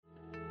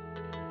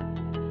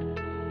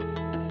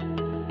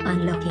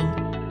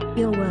Unlocking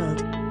Your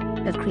World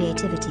of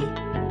Creativity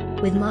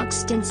with Mark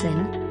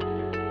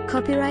Stinson.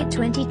 Copyright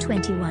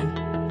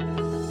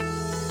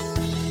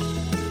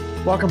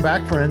 2021. Welcome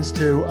back, friends,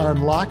 to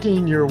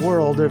Unlocking Your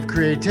World of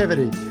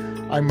Creativity.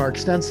 I'm Mark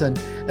Stinson,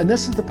 and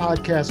this is the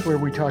podcast where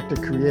we talk to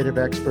creative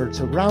experts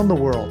around the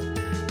world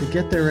to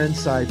get their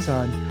insights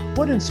on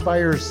what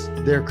inspires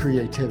their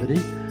creativity,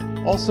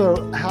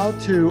 also how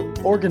to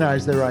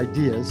organize their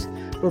ideas,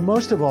 but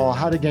most of all,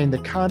 how to gain the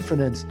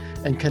confidence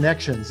and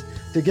connections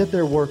to get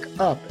their work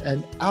up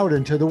and out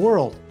into the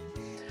world.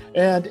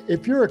 And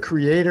if you're a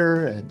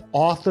creator, an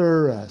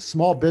author, a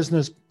small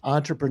business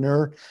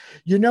entrepreneur,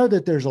 you know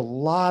that there's a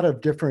lot of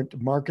different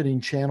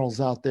marketing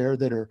channels out there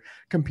that are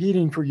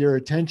competing for your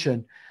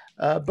attention,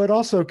 but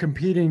also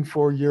competing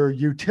for your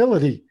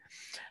utility.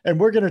 And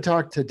we're going to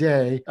talk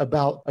today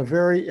about a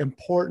very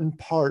important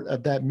part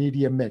of that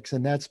media mix,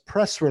 and that's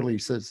press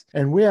releases.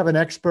 And we have an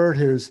expert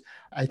who's,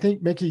 I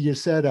think, Mickey, you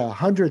said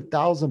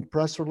 100,000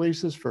 press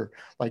releases for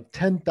like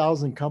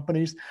 10,000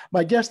 companies.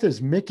 My guest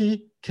is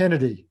Mickey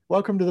Kennedy.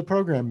 Welcome to the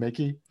program,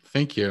 Mickey.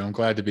 Thank you. I'm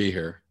glad to be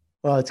here.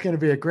 Well, it's going to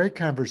be a great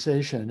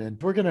conversation,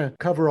 and we're going to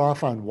cover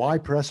off on why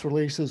press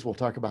releases. We'll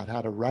talk about how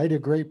to write a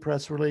great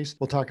press release.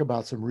 We'll talk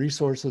about some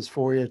resources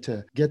for you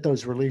to get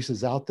those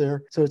releases out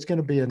there. So it's going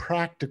to be a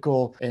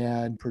practical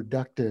and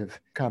productive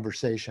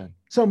conversation.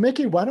 So,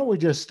 Mickey, why don't we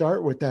just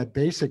start with that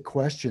basic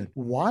question?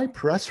 Why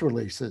press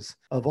releases?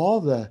 Of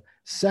all the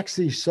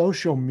sexy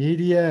social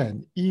media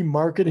and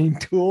e-marketing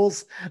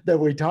tools that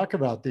we talk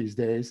about these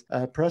days,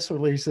 press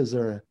releases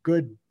are a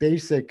good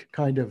basic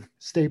kind of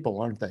staple,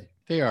 aren't they?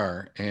 They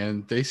are,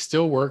 and they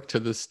still work to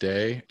this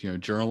day.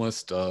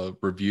 Journalists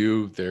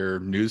review their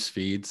news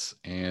feeds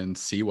and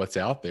see what's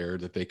out there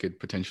that they could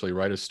potentially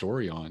write a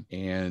story on.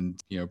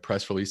 And,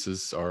 press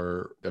releases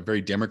are a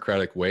very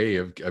democratic way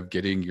of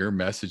getting your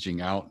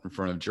messaging out in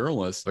front of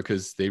journalists,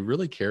 because they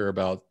really care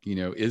about,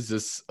 is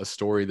this a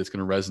story that's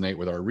going to resonate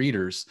with our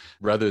readers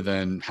rather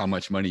than how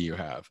much money you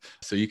have.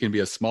 So you can be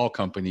a small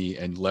company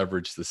and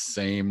leverage the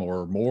same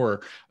or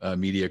more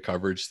media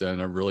coverage than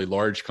a really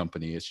large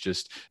company. It's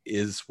just,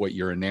 is what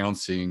you're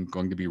announcing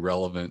going to be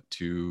relevant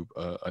to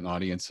an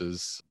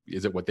audience's,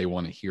 is it what they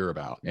want to hear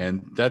about?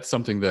 And that's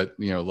something that,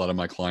 a lot of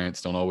my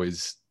clients don't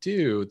always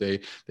do.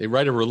 They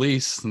write a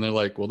release and they're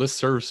like, well, this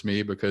serves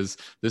me because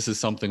this is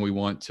something we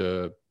want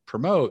to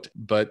promote,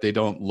 but they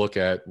don't look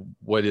at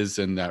what is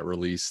in that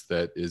release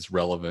that is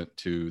relevant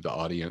to the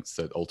audience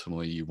that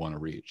ultimately you want to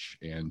reach.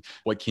 And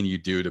what can you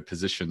do to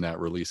position that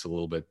release a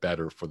little bit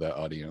better for that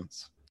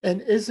audience?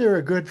 And is there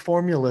a good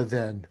formula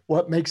then?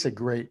 What makes a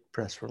great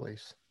press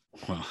release?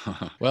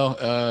 Well,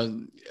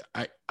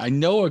 I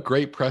know a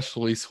great press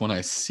release when I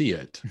see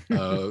it,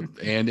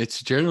 and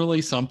it's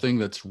generally something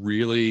that's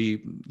really,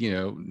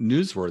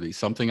 newsworthy,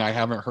 something I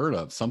haven't heard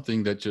of,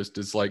 something that just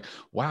is like,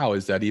 wow,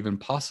 is that even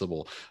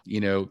possible?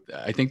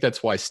 I think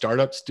that's why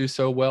startups do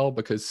so well,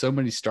 because so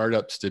many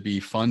startups, to be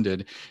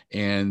funded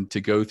and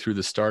to go through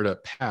the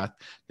startup path,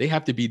 they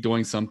have to be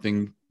doing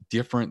something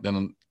different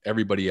than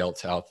everybody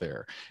else out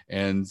there.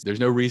 And there's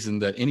no reason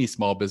that any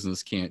small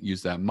business can't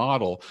use that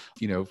model.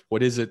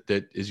 What is it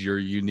that is your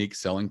unique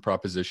selling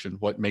proposition?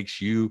 What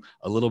makes you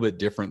a little bit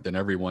different than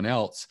everyone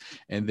else?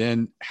 And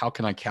then how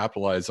can I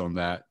capitalize on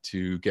that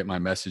to get my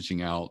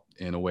messaging out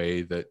in a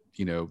way that,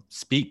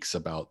 speaks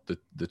about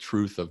the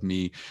truth of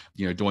me,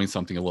 doing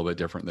something a little bit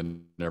different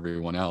than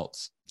everyone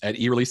else. At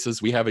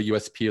eReleases, we have a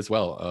USP as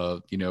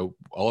well.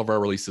 All of our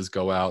releases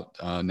go out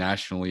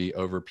nationally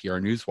over PR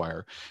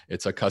Newswire.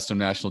 It's a custom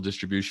national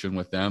distribution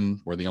with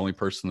them. We're the only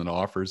person that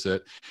offers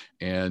it.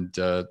 And,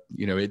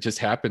 it just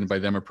happened by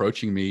them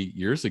approaching me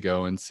years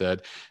ago and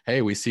said,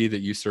 hey, we see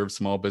that you serve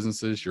small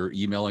businesses. You're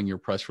emailing your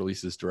press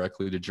releases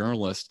directly to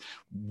journalists.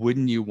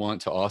 Wouldn't you want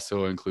to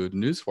also include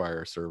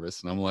Newswire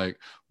service? And I'm like,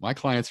 my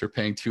clients are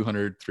paying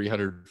 $200,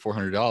 $300,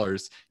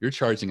 $400. You're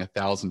charging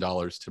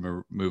 $1,000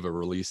 to move a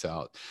release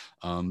out.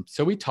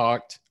 So we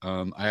talked.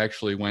 I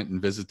actually went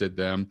and visited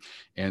them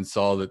and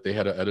saw that they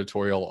had an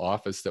editorial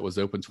office that was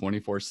open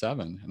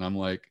 24/7. And I'm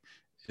like,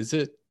 is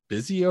it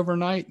busy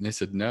overnight? And they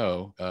said,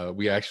 no,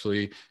 we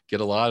actually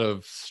get a lot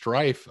of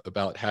strife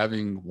about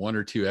having one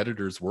or two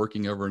editors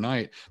working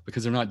overnight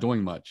because they're not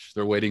doing much.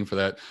 They're waiting for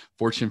that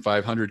Fortune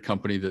 500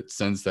 company that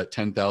sends that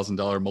 $10,000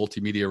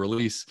 multimedia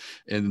release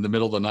in the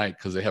middle of the night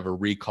because they have a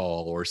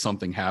recall or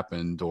something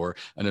happened or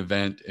an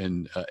event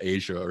in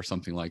Asia or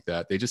something like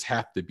that. They just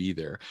have to be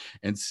there.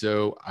 And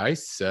so I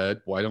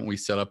said, why don't we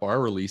set up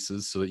our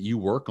releases so that you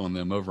work on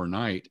them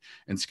overnight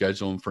and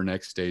schedule them for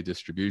next day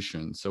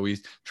distribution? So we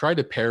tried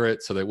to pair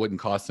it so that it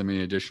wouldn't cost them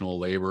any additional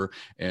labor.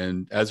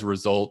 And as a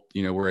result,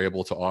 we're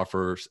able to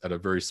offer at a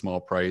very small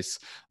price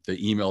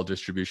the email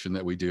distribution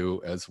that we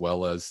do, as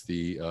well as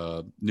the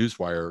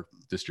Newswire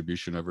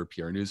distribution over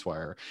PR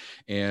Newswire.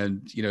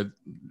 And,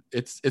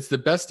 it's the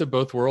best of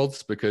both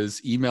worlds,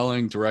 because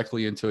emailing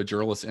directly into a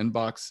journalist's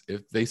inbox,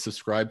 if they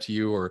subscribe to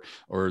you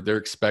or they're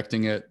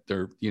expecting it,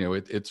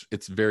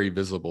 it's very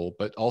visible.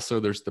 But also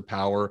there's the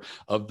power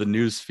of the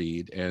news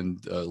feed,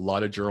 and a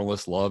lot of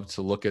journalists love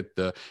to look at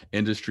the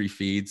industry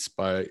feeds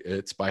by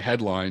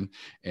headline,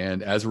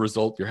 and as a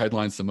result, your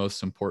headline's the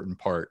most important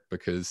part,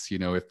 because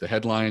if the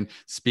headline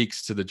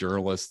speaks to the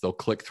journalist, they'll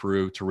click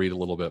through to read a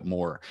little bit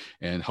more,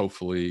 and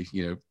hopefully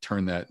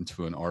turn that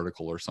into an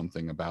article or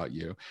something about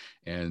you.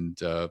 And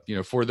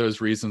for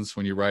those reasons,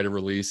 when you write a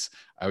release,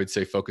 I would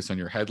say focus on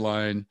your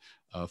headline,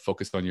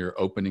 focus on your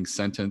opening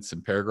sentence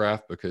and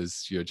paragraph,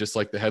 because just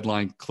like the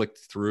headline clicked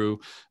through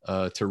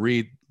to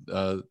read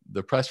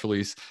the press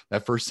release,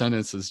 that first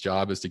sentence's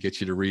job is to get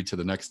you to read to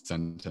the next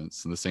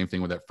sentence, and the same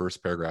thing with that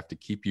first paragraph, to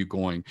keep you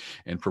going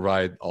and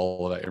provide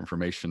all of that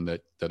information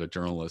that a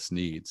journalist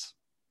needs.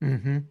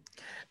 Mm-hmm.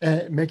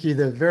 Mickey,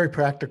 the very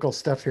practical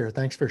stuff here.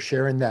 Thanks for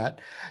sharing that.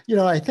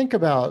 I think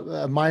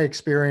about my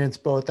experience,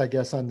 both, I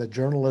guess, on the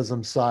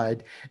journalism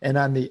side and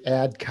on the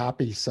ad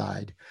copy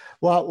side.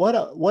 Well,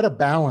 what a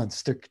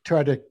balance to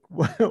try to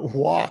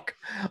walk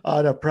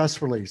on a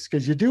press release,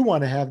 because you do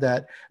want to have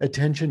that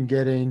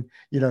attention-getting,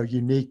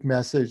 unique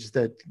message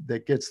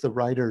that gets the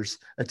writer's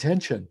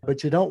attention,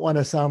 but you don't want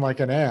to sound like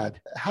an ad.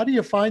 How do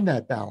you find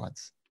that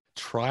balance?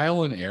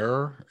 Trial and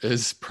error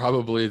is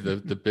probably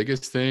the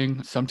biggest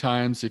thing.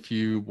 Sometimes if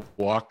you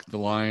walk the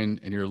line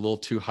and you're a little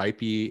too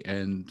hypey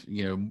and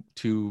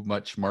too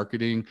much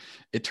marketing,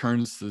 it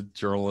turns the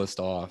journalist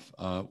off.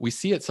 We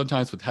see it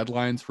sometimes with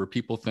headlines, where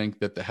people think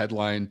that the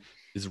headline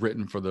is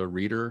written for the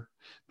reader,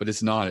 but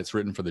it's not. It's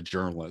written for the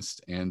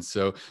journalist. And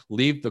so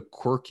leave the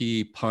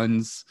quirky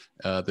puns,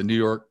 the New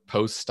York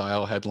Post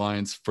style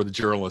headlines for the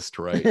journalist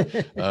to write,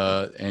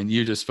 and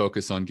you just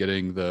focus on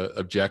getting the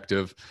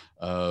objective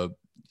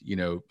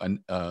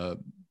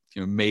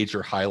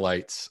major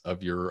highlights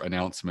of your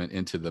announcement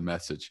into the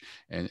message,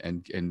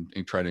 and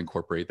try to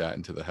incorporate that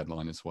into the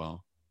headline as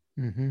well.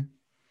 Mm-hmm.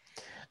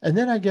 And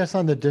then I guess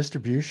on the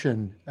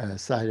distribution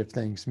side of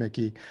things,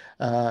 Mickey,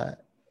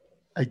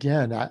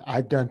 again,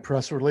 I've done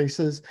press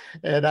releases,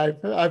 and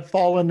I've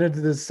fallen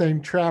into the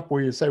same trap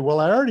where you say, well,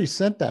 I already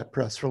sent that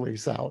press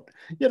release out.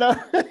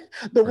 The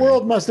Right.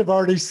 world must have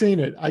already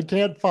seen it. I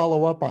can't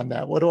follow up on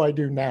that. What do I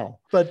do now?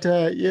 But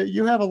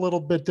you have a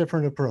little bit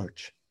different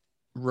approach.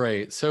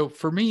 Right. So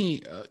for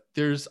me,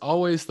 there's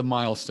always the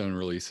milestone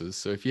releases.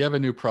 So if you have a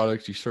new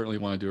product, you certainly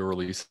want to do a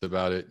release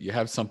about it. You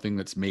have something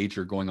that's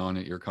major going on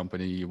at your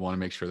company, you want to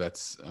make sure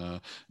that's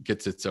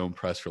gets its own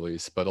press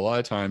release. But a lot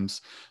of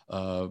times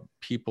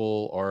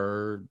people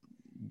are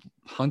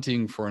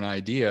hunting for an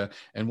idea,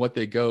 and what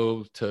they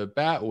go to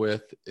bat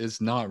with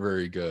is not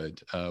very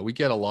good. We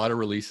get a lot of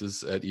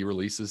releases at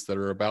eReleases that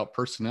are about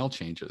personnel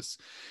changes.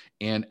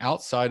 And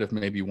outside of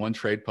maybe one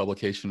trade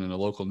publication in a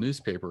local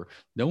newspaper,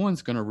 no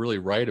one's going to really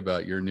write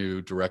about your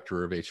new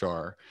director of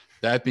HR.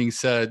 That being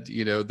said,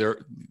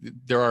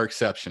 there are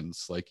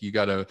exceptions. Like you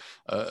got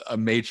a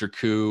major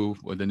coup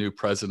with a new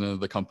president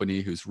of the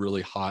company who's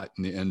really hot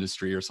in the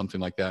industry or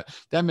something like that.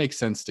 That makes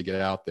sense to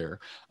get out there.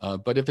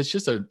 But if it's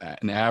just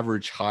an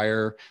average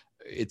hire,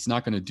 it's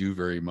not going to do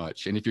very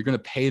much. And if you're going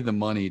to pay the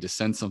money to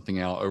send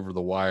something out over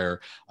the wire,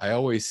 I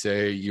always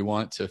say you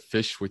want to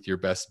fish with your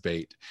best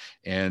bait.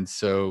 And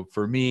so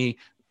for me,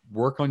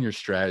 work on your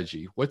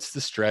strategy. What's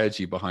the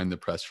strategy behind the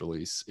press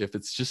release? If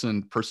it's just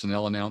a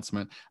personnel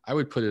announcement, I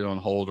would put it on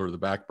hold or the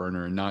back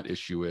burner and not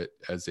issue it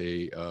as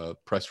a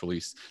press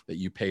release that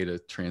you pay to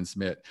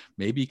transmit.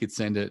 Maybe you could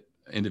send it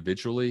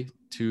individually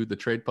to the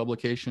trade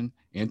publication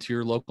and to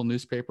your local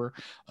newspaper.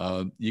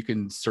 You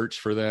can search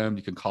for them.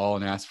 You can call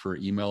and ask for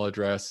an email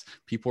address.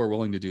 People are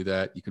willing to do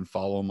that. You can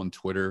follow them on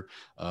Twitter.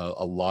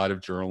 A lot of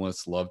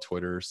journalists love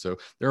Twitter. So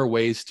there are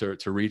ways to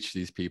reach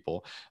these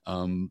people.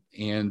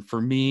 And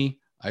for me,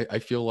 I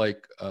feel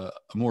like a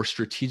more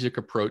strategic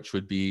approach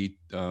would be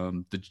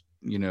to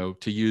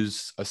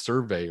use a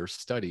survey or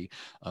study.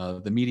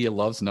 The media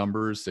loves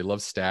numbers, they love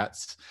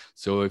stats.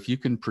 So if you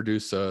can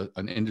produce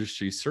an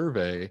industry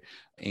survey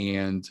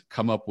and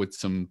come up with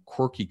some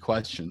quirky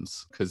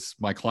questions, because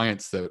my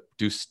clients that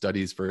do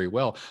studies very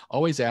well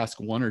always ask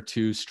one or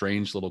two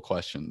strange little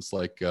questions,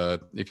 like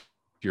if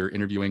you're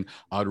interviewing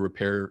auto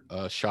repair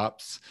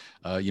shops,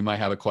 you might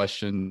have a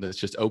question that's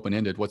just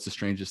open-ended. What's the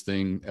strangest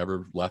thing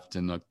ever left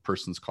in a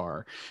person's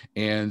car?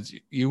 And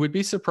you would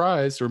be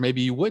surprised, or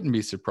maybe you wouldn't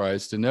be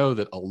surprised to know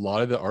that a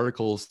lot of the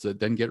articles that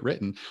then get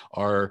written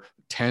are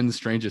 10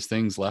 strangest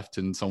things left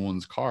in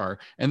someone's car.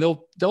 And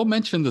they'll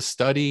mention the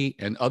study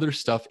and other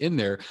stuff in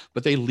there,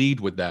 but they lead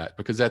with that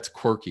because that's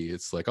quirky.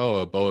 It's like, oh,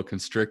 a boa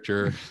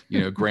constrictor,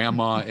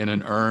 grandma in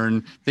an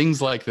urn,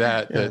 things like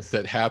that, yes,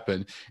 that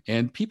happen.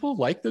 And people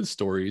like those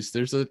stories.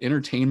 There's an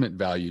entertainment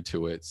value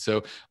to it.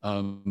 So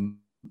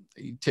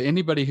to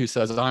anybody who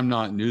says I'm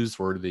not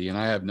newsworthy and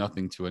I have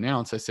nothing to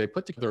announce, I say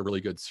put together a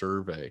really good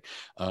survey.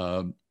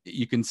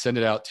 You can send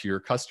it out to your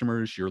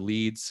customers, your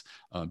leads.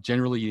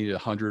 Generally, you need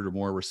 100 or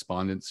more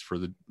respondents for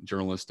the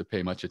journalist to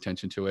pay much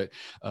attention to it.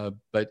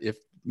 But if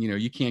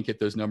you can't get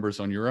those numbers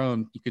on your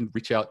own, you can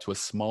reach out to a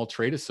small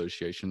trade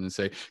association and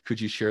say, could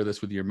you share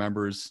this with your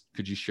members?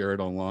 Could you share it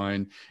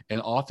online?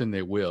 And often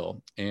they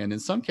will. And in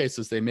some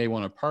cases, they may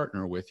want to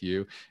partner with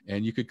you,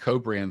 and you could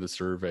co-brand the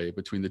survey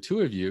between the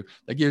two of you.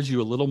 That gives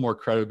you a little more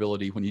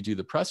credibility when you do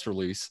the press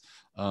release,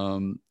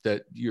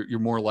 that you're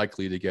more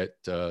likely to get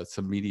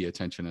some media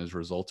attention as a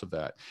result of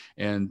that.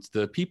 And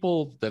the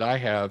people that I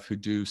have who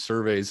do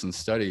surveys and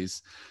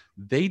studies,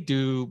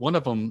 one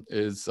of them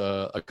is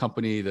a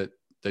company that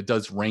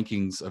does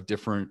rankings of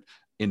different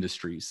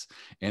industries,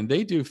 and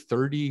they do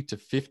 30 to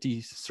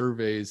 50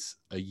 surveys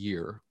a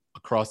year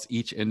across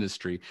each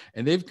industry,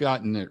 and they've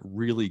gotten it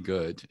really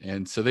good.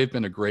 And so they've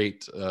been a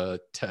great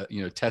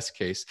test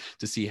case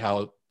to see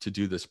how to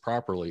do this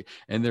properly.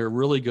 And they're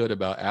really good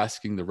about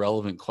asking the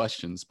relevant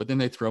questions, but then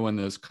they throw in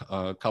those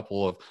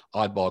couple of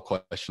oddball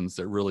questions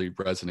that really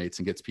resonates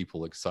and gets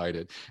people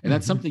excited. And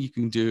that's something you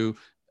can do,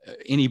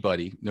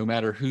 anybody, no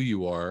matter who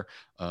you are,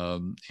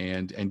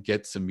 and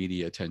get some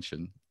media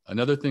attention.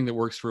 Another thing that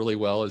works really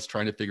well is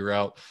trying to figure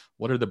out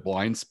what are the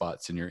blind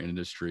spots in your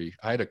industry.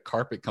 I had a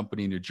carpet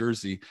company in New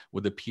Jersey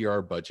with a PR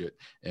budget,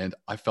 and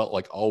I felt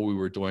like all we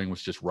were doing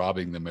was just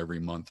robbing them every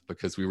month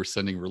because we were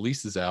sending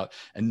releases out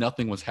and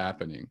nothing was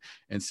happening.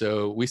 And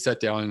so we sat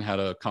down and had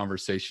a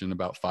conversation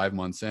about 5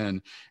 months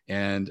in,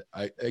 and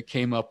I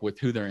came up with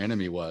who their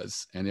enemy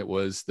was, and it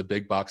was the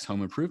big box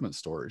home improvement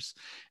stores.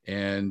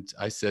 And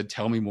I said,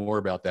 tell me more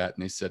about that.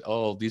 And they said,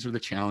 oh, these are the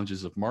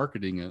challenges of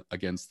marketing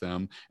against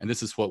them, and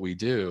this is what we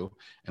do.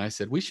 And I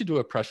said, we should do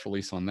a press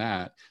release on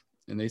that.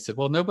 And they said,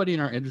 well, nobody in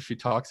our industry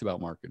talks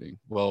about marketing.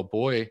 Well,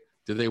 boy,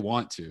 do they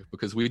want to,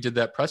 because we did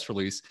that press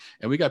release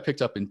and we got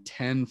picked up in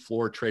 10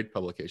 floor trade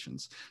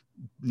publications.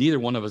 Neither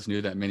one of us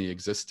knew that many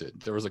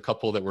existed. There was a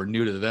couple that were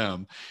new to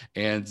them,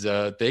 and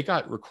they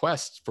got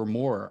requests for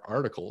more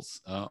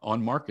articles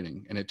on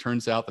marketing. And it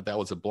turns out that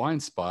was a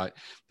blind spot,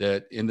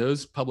 that in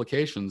those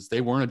publications,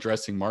 they weren't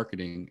addressing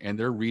marketing, and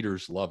their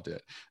readers loved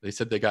it. They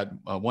said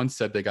one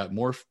said they got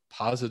more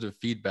positive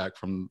feedback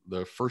from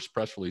the first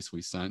press release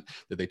we sent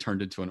that they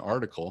turned into an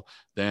article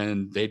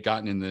than they'd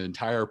gotten in the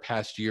entire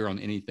past year on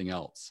anything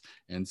else.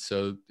 And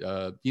so,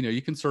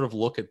 you can sort of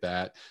look at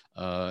that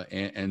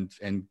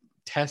and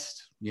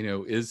test,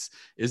 is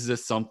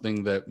this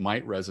something that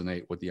might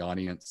resonate with the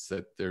audience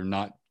that they're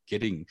not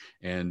getting,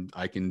 and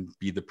I can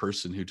be the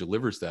person who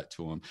delivers that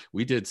to them.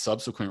 We did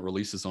subsequent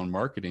releases on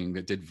marketing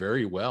that did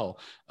very well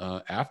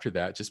after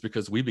that, just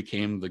because we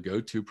became the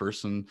go-to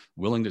person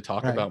willing to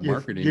talk about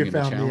marketing and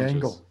the challenges. The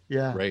angle.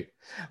 Yeah. Right.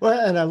 Well,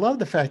 and I love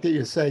the fact that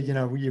you say,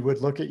 you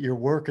would look at your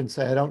work and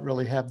say, I don't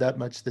really have that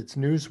much that's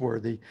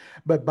newsworthy,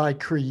 but by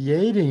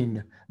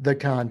creating the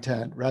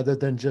content rather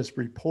than just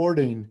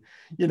reporting,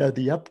 the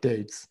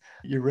updates,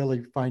 you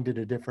really find it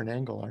a different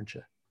angle, aren't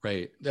you?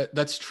 Right.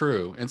 That's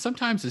true. And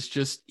sometimes it's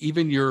just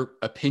even your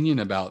opinion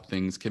about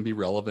things can be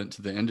relevant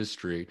to the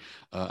industry.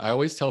 I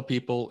always tell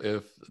people,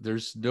 if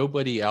there's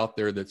nobody out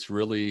there that's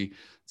really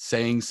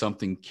saying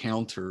something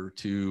counter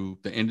to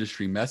the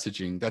industry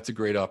messaging, that's a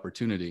great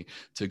opportunity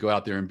to go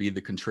out there and be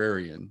the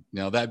contrarian.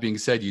 Now, that being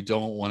said, you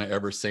don't want to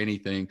ever say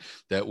anything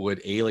that would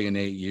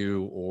alienate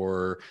you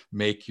or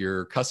make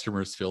your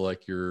customers feel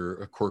like you're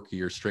a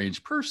quirky or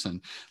strange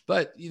person.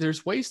 But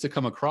there's ways to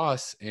come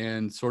across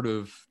and sort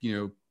of,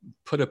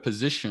 put a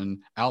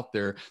position out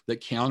there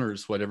that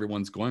counters what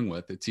everyone's going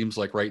with. It seems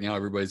like right now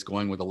everybody's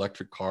going with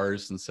electric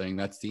cars and saying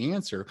that's the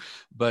answer.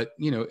 But,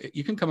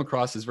 you can come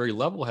across as very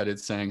level-headed,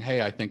 saying,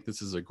 hey, I think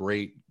this is a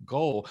great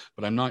goal,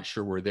 but I'm not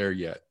sure we're there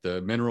yet.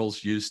 The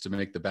minerals used to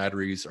make the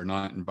batteries are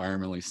not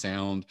environmentally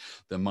sound.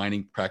 The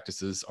mining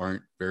practices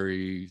aren't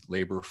very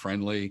labor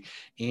friendly.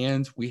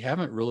 And we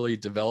haven't really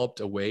developed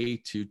a way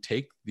to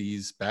take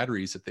these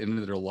batteries at the end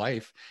of their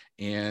life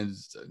and,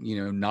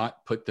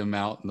 not put them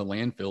out in the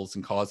landfills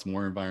and cause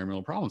more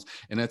environmental problems.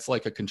 And that's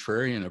like a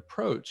contrarian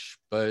approach,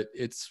 but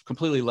it's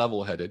completely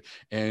level-headed.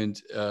 And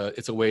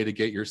it's a way to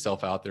get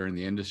yourself out there in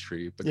the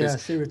industry. Because, I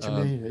see what you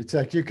mean. It's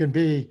like you can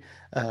be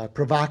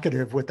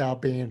provocative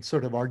without being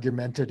sort of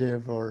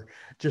argumentative or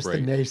just a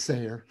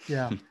naysayer.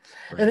 Yeah. Right.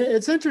 And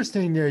it's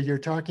interesting, you're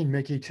talking,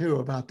 Mickey, too,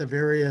 about the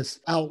various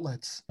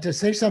outlets. To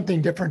say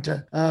something different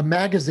to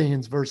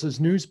magazines versus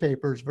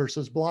newspapers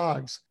versus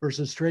blogs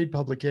versus trade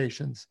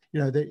publications,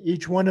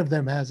 each one of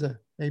them has a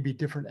maybe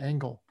different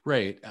angle.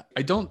 Right.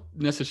 I don't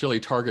necessarily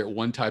target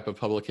one type of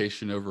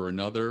publication over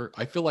another.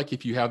 I feel like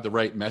if you have the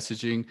right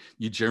messaging,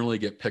 you generally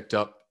get picked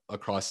up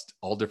across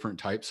all different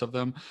types of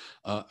them.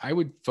 I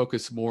would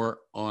focus more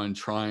on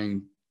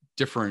trying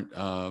different,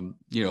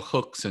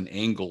 hooks and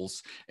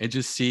angles and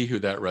just see who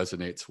that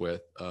resonates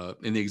with.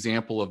 In the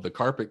example of the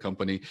carpet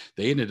company,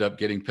 they ended up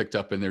getting picked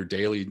up in their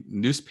daily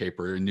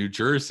newspaper in New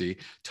Jersey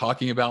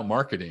talking about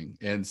marketing.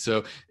 And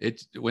so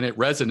when it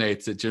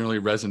resonates, it generally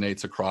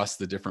resonates across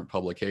the different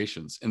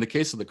publications. In the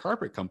case of the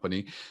carpet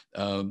company,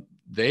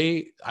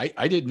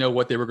 I didn't know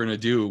what they were going to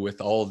do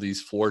with all of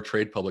these 4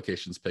 trade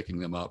publications picking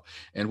them up.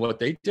 And what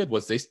they did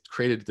was they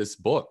created this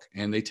book,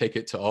 and they take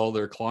it to all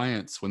their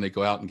clients when they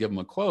go out and give them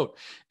a quote,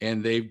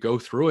 and they go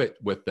through it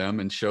with them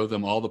and show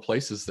them all the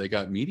places they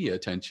got media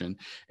attention.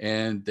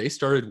 And they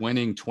started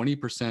winning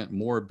 20%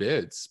 more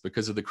bids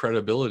because of the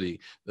credibility,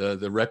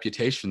 the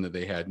reputation that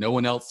they had. No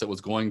one else that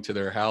was going to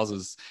their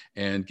houses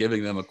and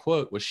giving them a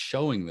quote was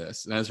showing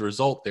this. And as a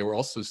result, they were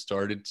also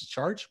started to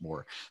charge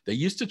more. They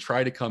used to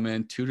try to come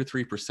in 2 to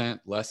 3%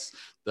 less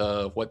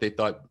what they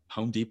thought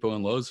Home Depot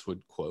and Lowe's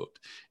would quote.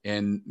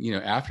 And,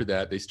 after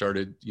that, they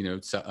started,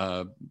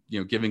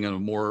 giving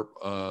them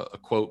a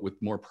quote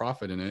with more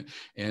profit in it,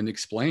 and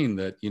explain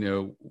that,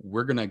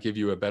 we're going to give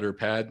you a better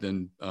pad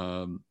than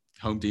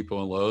Home Depot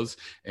and Lowe's,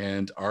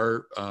 and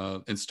our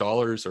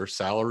installers are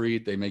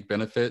salaried. They make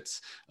benefits.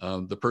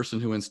 The person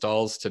who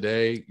installs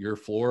today your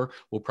floor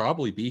will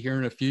probably be here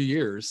in a few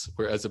years,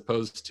 where as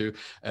opposed to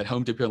at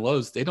Home Depot and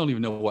Lowe's, they don't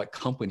even know what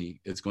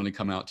company is going to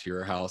come out to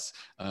your house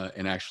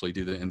and actually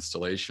do the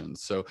installation.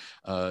 So,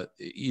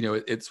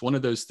 it's one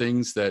of those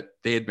things that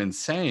they had been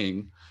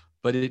saying,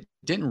 but it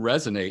didn't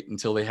resonate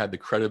until they had the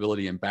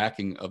credibility and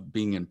backing of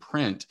being in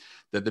print,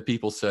 that the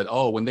people said,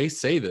 oh, when they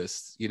say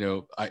this,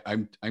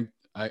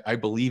 I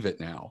believe it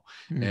now.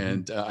 Mm-hmm.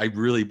 And I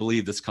really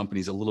believe this company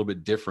is a little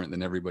bit different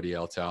than everybody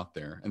else out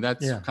there. And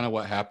that's kind of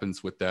what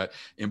happens with that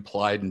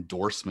implied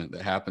endorsement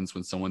that happens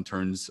when someone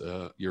turns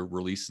your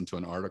release into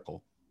an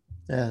article.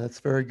 Yeah, that's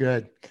very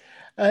good.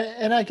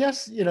 And I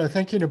guess,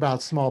 thinking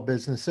about small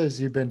businesses,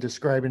 you've been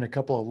describing a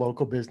couple of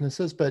local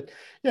businesses, but,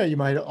 you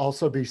might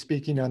also be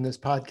speaking on this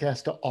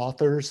podcast to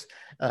authors,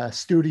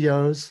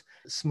 studios,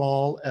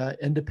 small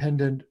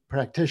independent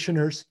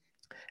practitioners.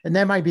 And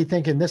they might be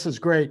thinking, this is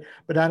great,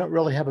 but I don't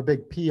really have a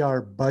big PR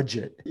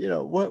budget.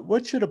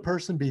 What should a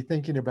person be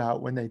thinking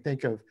about when they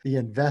think of the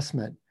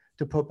investment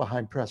to put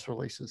behind press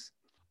releases?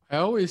 I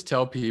always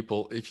tell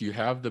people, if you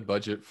have the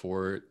budget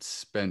for it,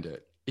 spend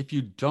it. If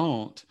you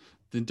don't,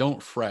 then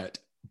don't fret.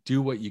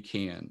 Do what you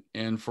can.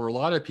 And for a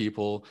lot of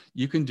people,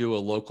 you can do a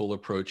local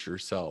approach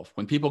yourself.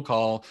 When people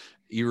call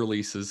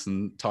e-releases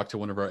and talk to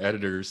one of our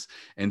editors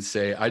and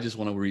say, I just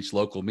want to reach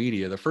local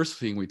media, the first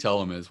thing we tell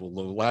them is, well,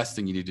 the last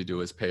thing you need to do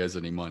is pay us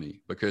any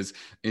money, because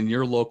in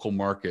your local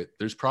market,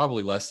 there's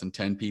probably less than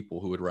 10 people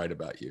who would write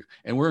about you.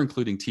 And we're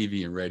including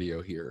TV and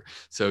radio here.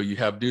 So you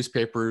have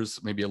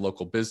newspapers, maybe a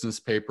local business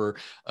paper.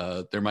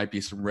 There might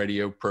be some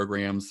radio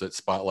programs that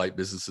spotlight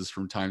businesses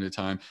from time to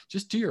time.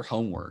 Just do your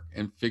homework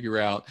and figure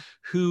out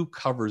who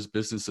covers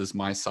businesses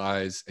my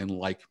size and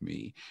like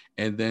me.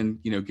 And then,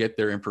 get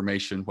their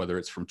information, whether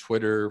it's from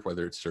Twitter,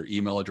 whether it's their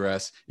email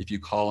address. If you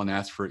call and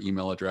ask for an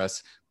email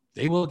address,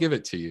 they will give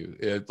it to you.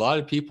 A lot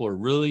of people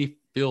really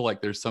feel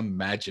like there's some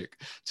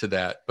magic to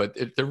that, but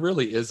there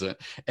really isn't.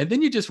 And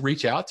then you just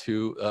reach out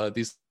to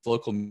these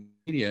local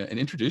media and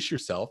introduce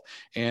yourself.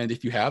 And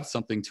if you have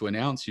something to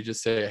announce, you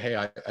just say, hey,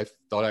 I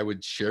thought I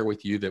would share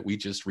with you that we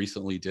just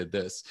recently did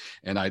this,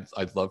 and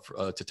I'd love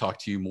to talk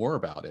to you more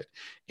about it.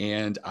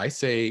 And I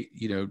say,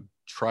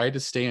 try to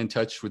stay in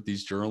touch with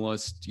these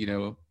journalists,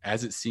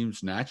 as it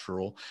seems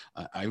natural.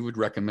 I would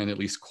recommend at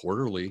least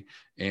quarterly,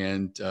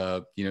 and,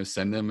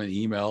 send them an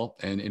email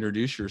and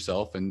introduce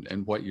yourself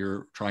and what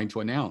you're trying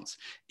to announce.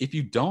 If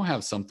you don't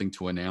have something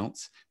to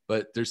announce,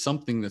 but there's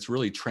something that's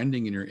really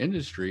trending in your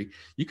industry,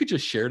 you could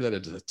just share that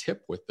as a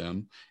tip with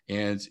them.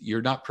 And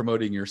you're not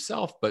promoting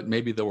yourself, but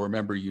maybe they'll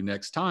remember you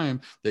next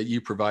time that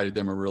you provided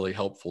them a really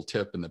helpful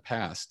tip in the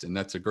past. And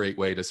that's a great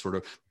way to sort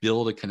of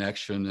build a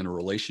connection and a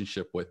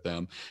relationship with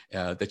them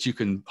that you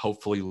can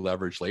hopefully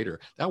leverage later.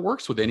 That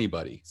works with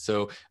anybody.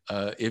 So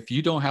if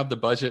you don't have the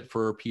budget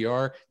for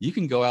PR, you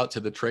can go out to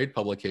the trade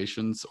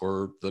publications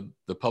or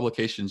the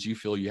publications you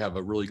feel you have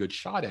a really good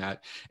shot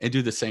at and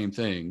do the same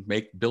thing.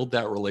 Build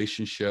that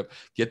relationship.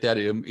 Get that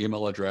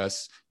email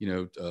address,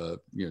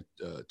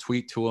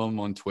 tweet to them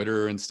on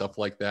Twitter and stuff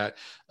like that.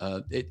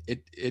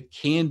 It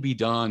can be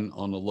done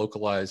on a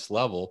localized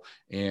level,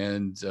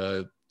 and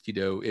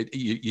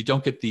you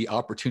don't get the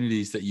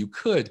opportunities that you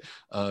could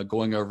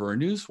going over a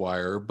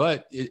newswire,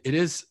 but it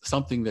is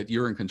something that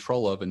you're in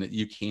control of and that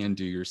you can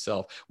do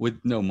yourself with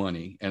no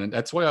money. And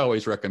that's what I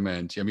always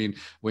recommend. I mean,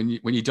 when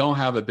you don't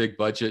have a big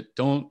budget,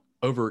 don't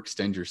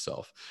overextend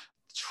yourself.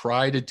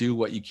 Try to do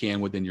what you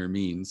can within your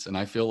means. And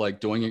I feel like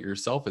doing it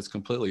yourself is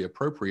completely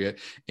appropriate.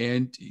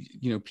 And,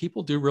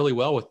 people do really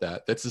well with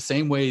that. That's the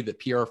same way that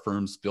PR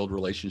firms build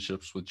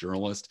relationships with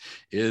journalists,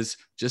 is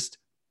just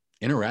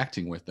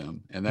interacting with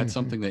them. And that's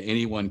something that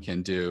anyone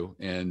can do.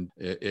 And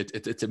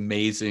it's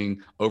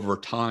amazing. Over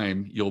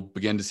time, you'll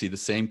begin to see the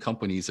same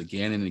companies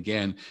again and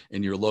again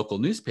in your local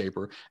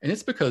newspaper. And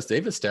it's because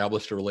they've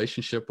established a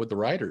relationship with the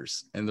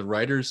writers, and the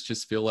writers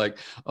just feel like,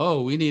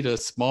 oh, we need a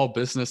small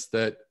business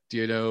that,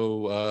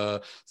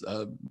 the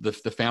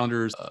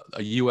founder's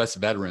a U.S.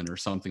 veteran or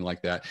something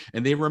like that.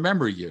 And they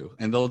remember you,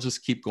 and they'll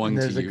just keep going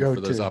to you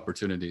for those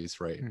opportunities.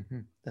 Right. Mm-hmm.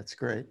 That's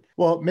great.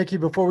 Well, Mickey,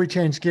 before we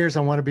change gears, I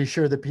want to be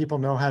sure that people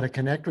know how to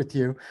connect with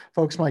you.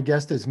 Folks, my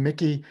guest is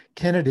Mickey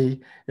Kennedy.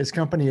 His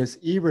company is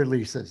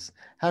e-releases.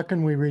 How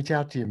can we reach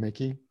out to you,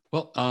 Mickey?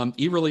 Well,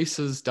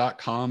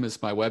 ereleases.com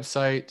is my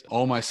website.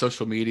 All my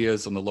social media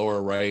is on the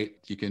lower right.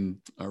 You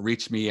can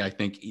reach me, I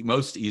think,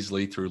 most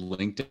easily through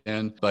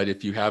LinkedIn. But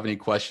if you have any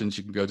questions,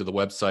 you can go to the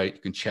website.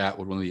 You can chat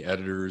with one of the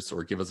editors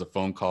or give us a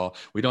phone call.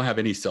 We don't have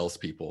any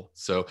salespeople.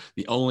 So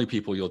the only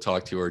people you'll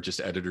talk to are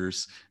just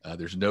editors.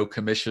 There's no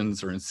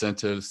commissions or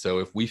incentives. So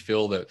if we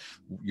feel that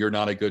you're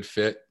not a good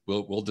fit,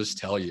 we'll just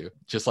tell you,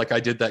 just like I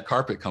did that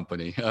carpet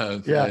company.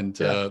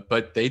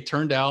 But they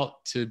turned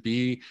out to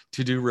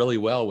do really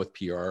well with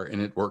PR,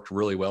 and it worked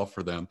really well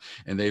for them.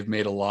 And they've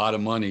made a lot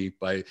of money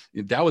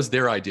that was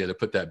their idea, to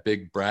put that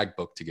big brag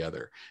book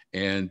together.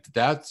 And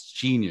that's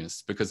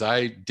genius, because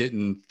I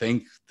didn't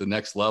think the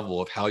next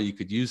level of how you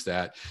could use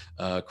that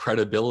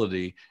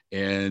credibility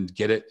and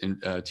get it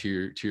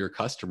to your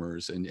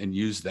customers and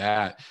use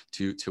that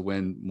to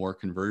win more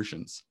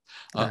conversions.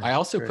 I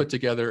also put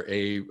together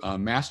a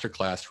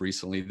masterclass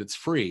recently that's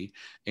free,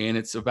 and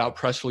it's about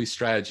press release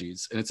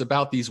strategies. And it's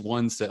about these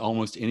ones that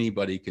almost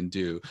anybody can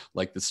do,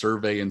 like the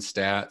survey and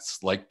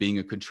stats, like being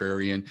a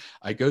contrarian.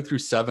 I go through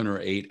 7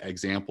 or 8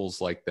 examples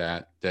like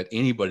that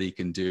anybody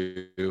can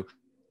do.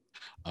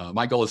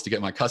 My goal is to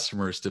get my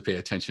customers to pay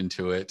attention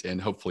to it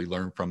and hopefully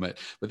learn from it.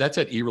 But that's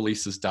at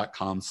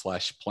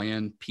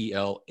ereleases.com/plan,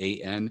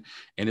 PLAN,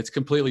 and it's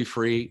completely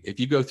free. If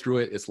you go through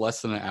it, it's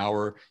less than an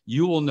hour.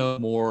 You will know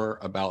more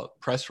about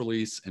press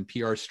release and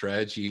PR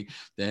strategy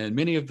than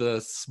many of the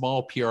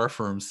small PR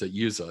firms that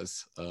use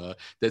us,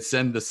 that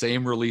send the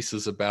same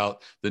releases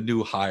about the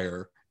new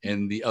hire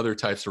and the other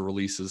types of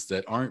releases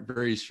that aren't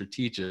very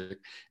strategic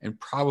and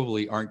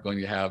probably aren't going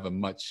to have a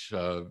much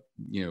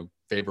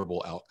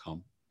favorable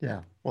outcome.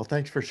 Yeah. Well,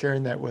 thanks for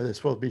sharing that with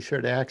us. We'll be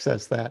sure to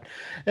access that.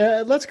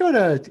 Let's go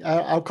to,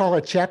 I'll call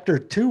it chapter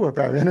 2 of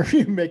our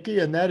interview, Mickey,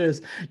 and that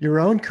is your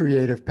own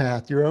creative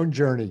path, your own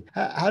journey.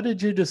 How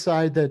did you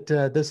decide that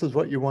this is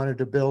what you wanted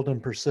to build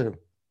and pursue?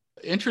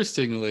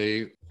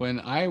 Interestingly, when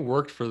I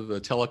worked for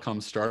the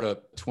telecom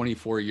startup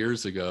 24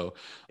 years ago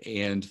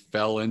and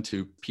fell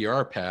into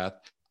PR path,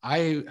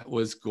 I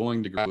was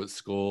going to graduate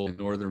school in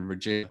Northern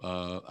Virginia.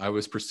 I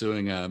was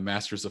pursuing a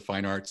Master's of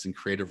Fine Arts in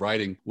Creative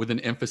Writing with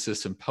an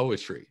emphasis in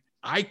poetry.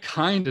 I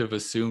kind of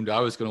assumed I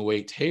was going to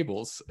wait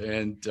tables,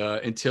 and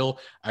until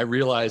I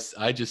realized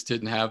I just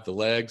didn't have the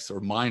legs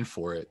or mind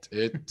for it.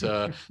 It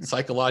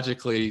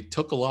psychologically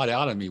took a lot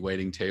out of me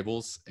waiting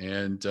tables,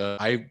 and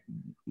I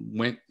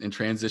went and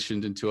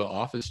transitioned into an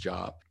office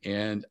job.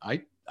 And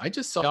I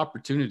just saw the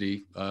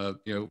opportunity,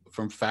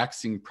 from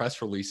faxing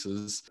press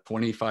releases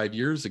 25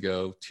 years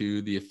ago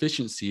to the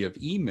efficiency of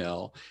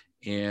email.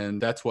 And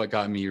that's what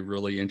got me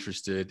really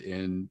interested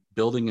in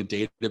building a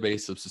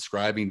database of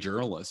subscribing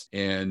journalists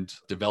and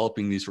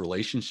developing these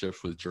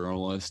relationships with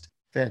journalists.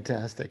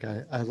 Fantastic.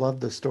 I love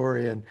the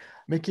story. And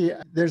Mickey,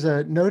 there's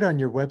a note on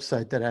your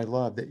website that I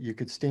love, that you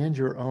could stand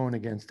your own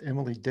against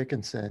Emily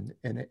Dickinson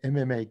in an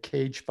MMA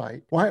cage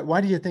fight.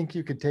 Why do you think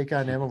you could take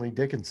on Emily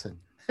Dickinson?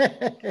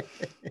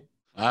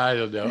 I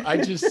don't know. I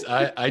just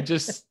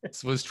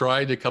was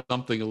trying to come up with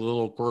something a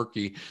little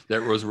quirky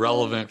that was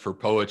relevant for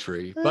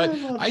poetry. But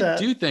I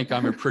do think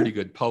I'm a pretty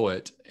good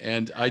poet.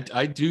 And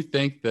I do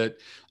think that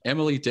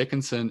Emily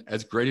Dickinson,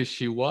 as great as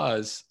she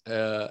was,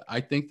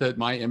 I think that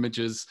my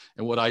images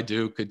and what I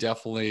do could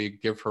definitely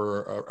give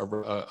her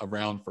a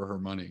round for her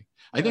money.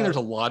 I think there's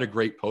a lot of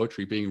great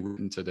poetry being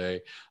written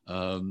today.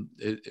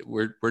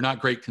 We're not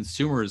great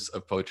consumers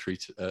of poetry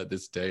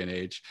this day and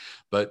age,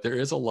 but there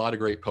is a lot of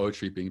great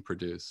poetry being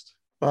produced.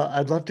 Well,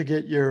 I'd love to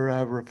get your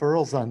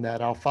referrals on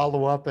that. I'll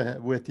follow up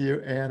with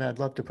you, and I'd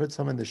love to put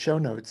some in the show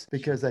notes,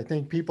 because I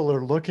think people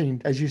are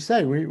looking, as you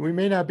say, we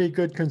may not be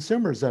good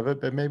consumers of it,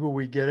 but maybe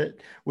we get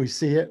it, we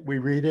see it, we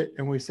read it,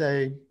 and we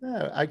say,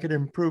 I could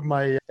improve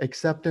my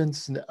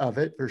acceptance of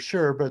it for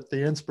sure, but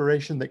the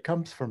inspiration that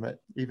comes from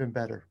it, even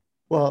better.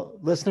 Well,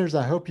 listeners,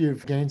 I hope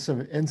you've gained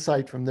some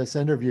insight from this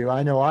interview.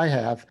 I know I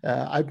have.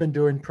 I've been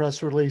doing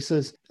press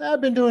releases.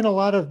 I've been doing a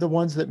lot of the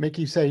ones that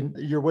Mickey say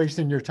you're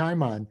wasting your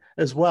time on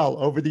as well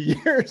over the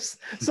years.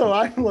 So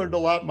I've learned a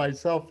lot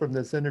myself from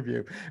this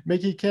interview.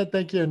 Mickey, can't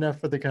thank you enough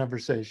for the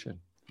conversation.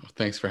 Well,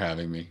 thanks for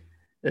having me.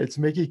 It's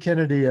Mickey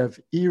Kennedy of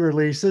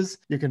eReleases.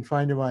 You can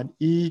find him on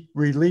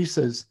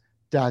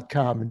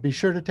ereleases.com, and be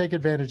sure to take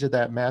advantage of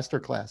that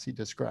masterclass he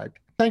described.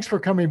 Thanks for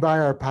coming by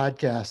our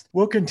podcast.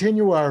 We'll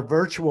continue our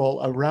virtual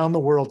around the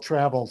world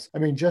travels. I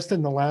mean, just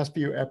in the last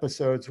few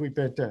episodes, we've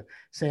been to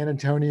San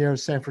Antonio,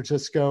 San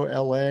Francisco,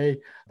 LA,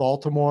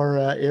 Baltimore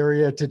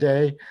area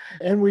today.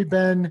 And we've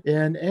been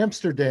in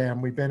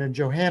Amsterdam. We've been in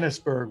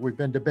Johannesburg. We've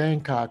been to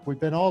Bangkok. We've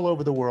been all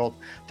over the world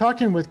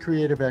talking with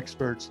creative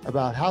experts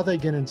about how they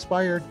get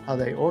inspired, how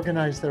they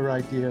organize their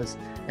ideas,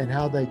 and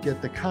how they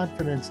get the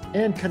confidence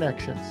and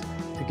connections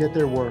to get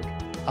their work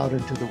out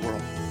into the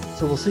world.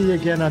 So we'll see you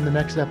again on the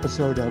next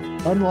episode of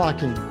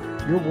Unlocking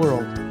Your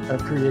World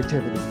of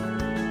Creativity.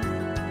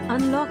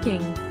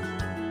 Unlocking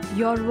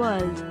Your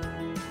World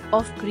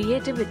of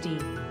Creativity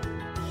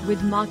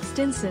with Mark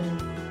Stinson.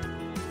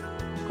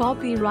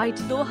 Copyright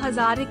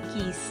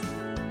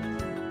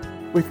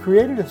 2021. We've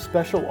created a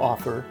special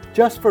offer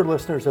just for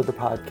listeners of the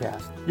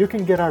podcast. You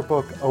can get our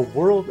book, A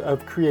World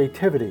of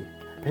Creativity.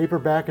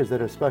 Paperback is at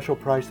a special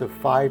price of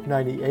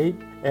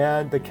 $5.98,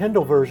 and the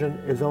Kindle version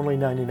is only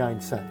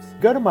 99 cents.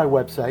 Go to my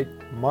website,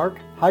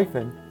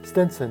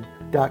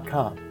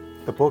 mark-stinson.com.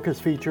 The book is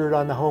featured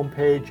on the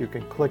homepage. You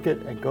can click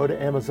it and go to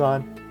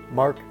Amazon,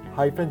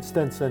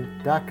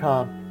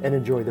 mark-stinson.com, and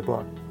enjoy the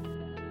book.